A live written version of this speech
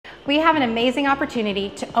we have an amazing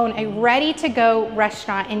opportunity to own a ready-to-go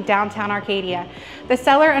restaurant in downtown Arcadia. The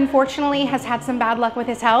seller, unfortunately, has had some bad luck with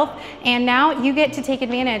his health, and now you get to take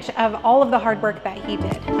advantage of all of the hard work that he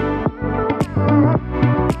did.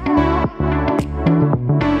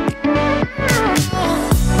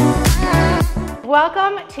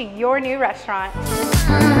 Welcome to your new restaurant.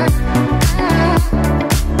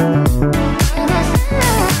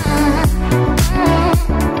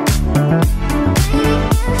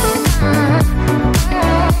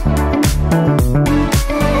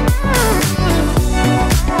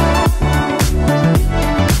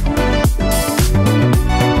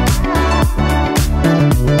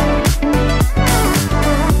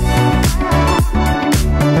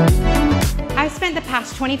 The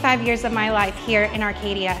past 25 years of my life here in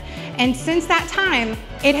Arcadia, and since that time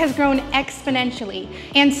it has grown exponentially.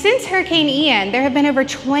 And since Hurricane Ian, there have been over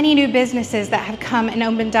 20 new businesses that have come and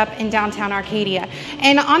opened up in downtown Arcadia.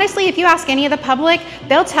 And honestly, if you ask any of the public,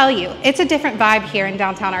 they'll tell you it's a different vibe here in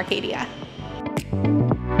downtown Arcadia.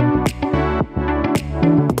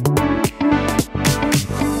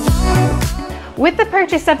 With the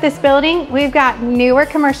purchase of this building, we've got newer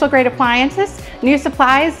commercial grade appliances, new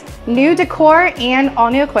supplies, new decor, and all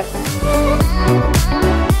new equipment.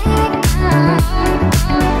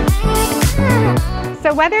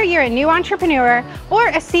 So whether you're a new entrepreneur or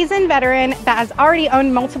a seasoned veteran that has already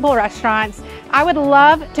owned multiple restaurants, I would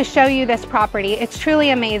love to show you this property. It's truly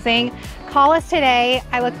amazing. Call us today.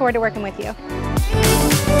 I look forward to working with you.